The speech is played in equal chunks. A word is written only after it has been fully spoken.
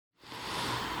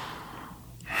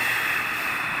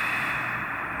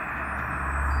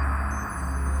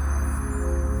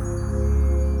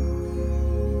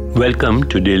Welcome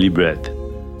to Daily Breath.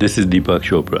 This is Deepak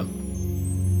Chopra.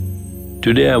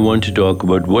 Today I want to talk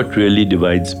about what really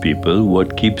divides people,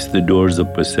 what keeps the doors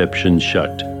of perception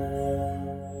shut.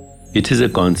 It is a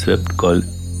concept called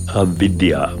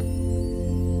avidya.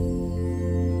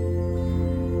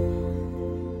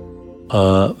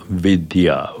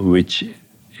 Avidya, which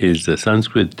is a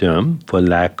Sanskrit term for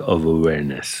lack of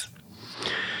awareness.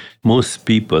 Most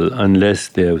people, unless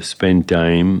they have spent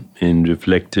time in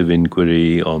reflective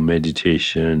inquiry or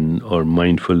meditation or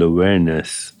mindful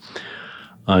awareness,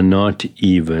 are not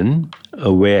even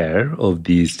aware of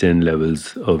these 10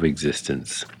 levels of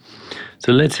existence.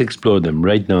 So let's explore them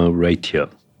right now, right here.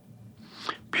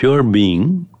 Pure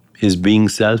being is being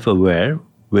self-aware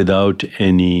without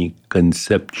any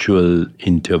conceptual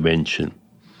intervention.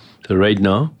 So right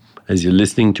now, as you're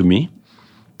listening to me,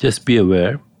 just be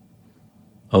aware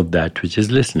of that which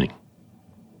is listening.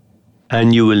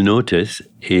 And you will notice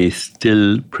a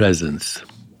still presence.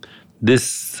 This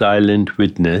silent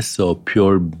witness or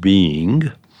pure being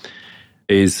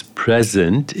is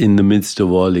present in the midst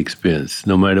of all experience,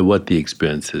 no matter what the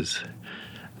experience is.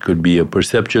 It could be a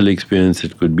perceptual experience,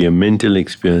 it could be a mental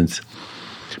experience.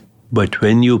 But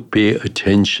when you pay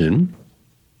attention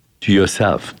to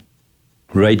yourself,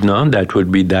 right now that would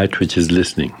be that which is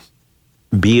listening.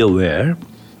 Be aware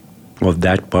of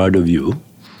that part of you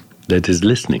that is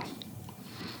listening.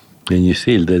 And you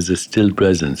see there's a still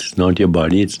presence. It's not your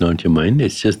body, it's not your mind,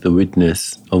 it's just the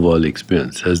witness of all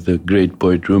experience. As the great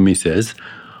poet Rumi says,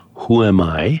 who am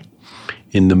I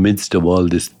in the midst of all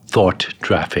this thought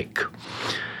traffic?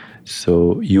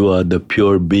 So you are the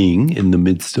pure being in the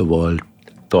midst of all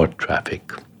thought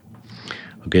traffic.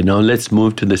 Okay, now let's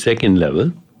move to the second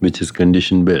level, which is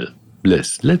conditioned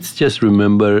bliss. Let's just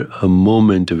remember a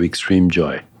moment of extreme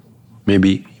joy.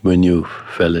 Maybe when you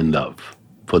fell in love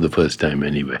for the first time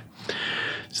anyway.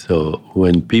 So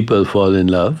when people fall in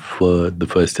love for the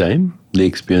first time, they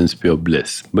experience pure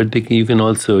bliss. But you can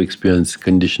also experience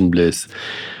conditioned bliss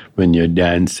when you're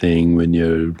dancing, when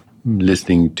you're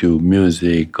listening to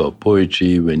music or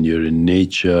poetry, when you're in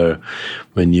nature,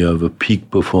 when you have a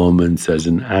peak performance as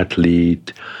an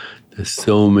athlete. There's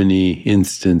so many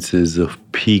instances of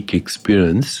peak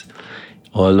experience.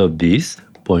 All of these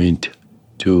point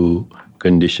to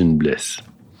conditioned bliss,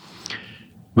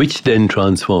 which then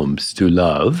transforms to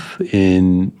love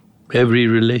in every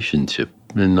relationship,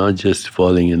 and not just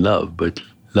falling in love, but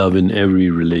love in every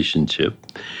relationship.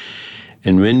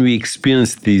 And when we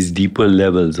experience these deeper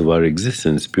levels of our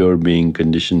existence, pure being,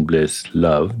 conditioned bliss,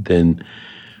 love, then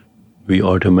we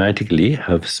automatically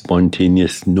have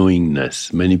spontaneous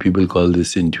knowingness. Many people call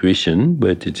this intuition,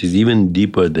 but it is even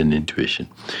deeper than intuition.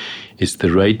 It's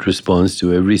the right response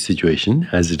to every situation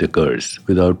as it occurs,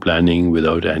 without planning,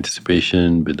 without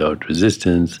anticipation, without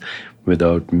resistance,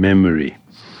 without memory.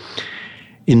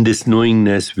 In this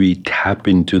knowingness, we tap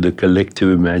into the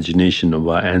collective imagination of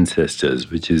our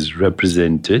ancestors, which is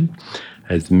represented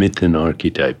as myth and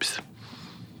archetypes.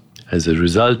 As a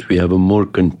result, we have a more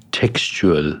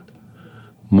contextual,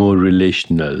 more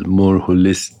relational, more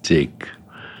holistic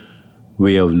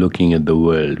way of looking at the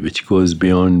world, which goes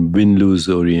beyond win-lose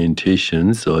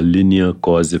orientations or linear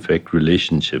cause-effect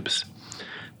relationships.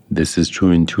 This is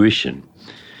true intuition.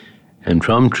 And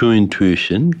from true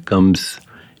intuition comes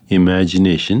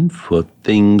imagination for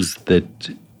things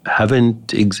that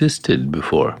haven't existed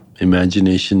before.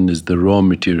 Imagination is the raw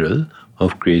material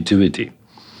of creativity.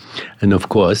 And of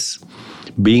course,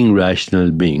 being rational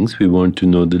beings, we want to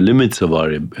know the limits of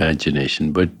our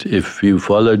imagination. But if you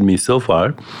followed me so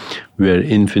far, we are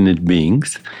infinite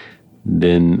beings,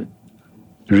 then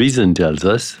reason tells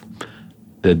us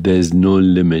that there is no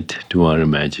limit to our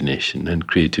imagination and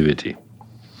creativity.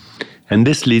 And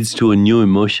this leads to a new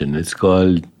emotion. It's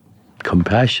called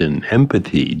compassion,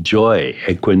 empathy, joy,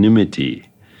 equanimity,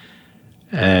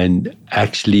 and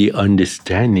actually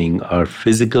understanding our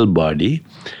physical body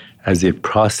as a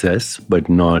process, but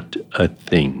not a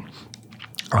thing.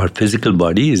 Our physical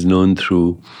body is known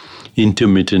through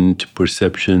intermittent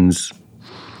perceptions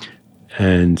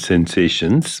and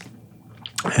sensations.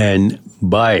 And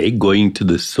by going to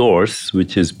the source,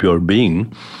 which is pure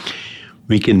being,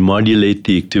 we can modulate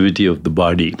the activity of the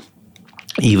body,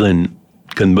 even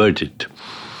convert it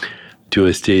to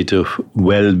a state of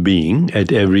well-being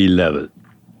at every level.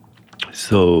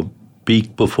 So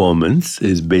peak performance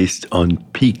is based on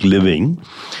peak living,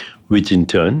 which in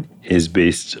turn is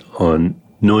based on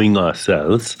knowing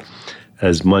ourselves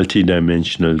as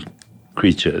multidimensional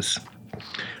creatures.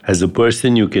 As a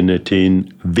person, you can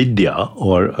attain vidya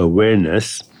or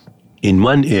awareness in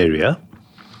one area,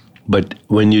 but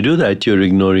when you do that, you're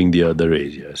ignoring the other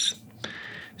areas.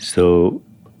 So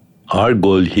Our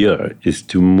goal here is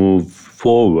to move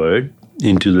forward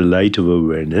into the light of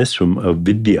awareness from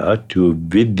avidya to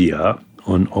vidya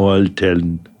on all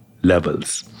 10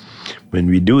 levels. When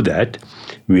we do that,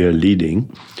 we are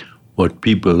leading what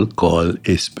people call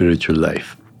a spiritual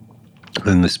life.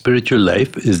 And the spiritual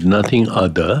life is nothing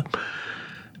other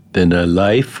than a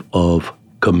life of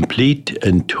complete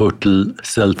and total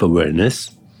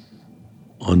self-awareness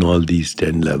on all these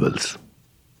 10 levels.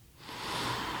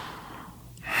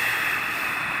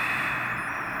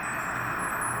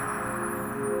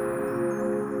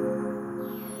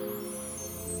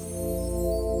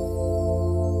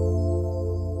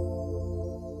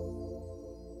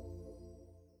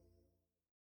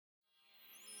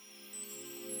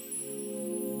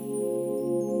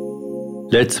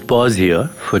 Let's pause here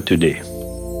for today.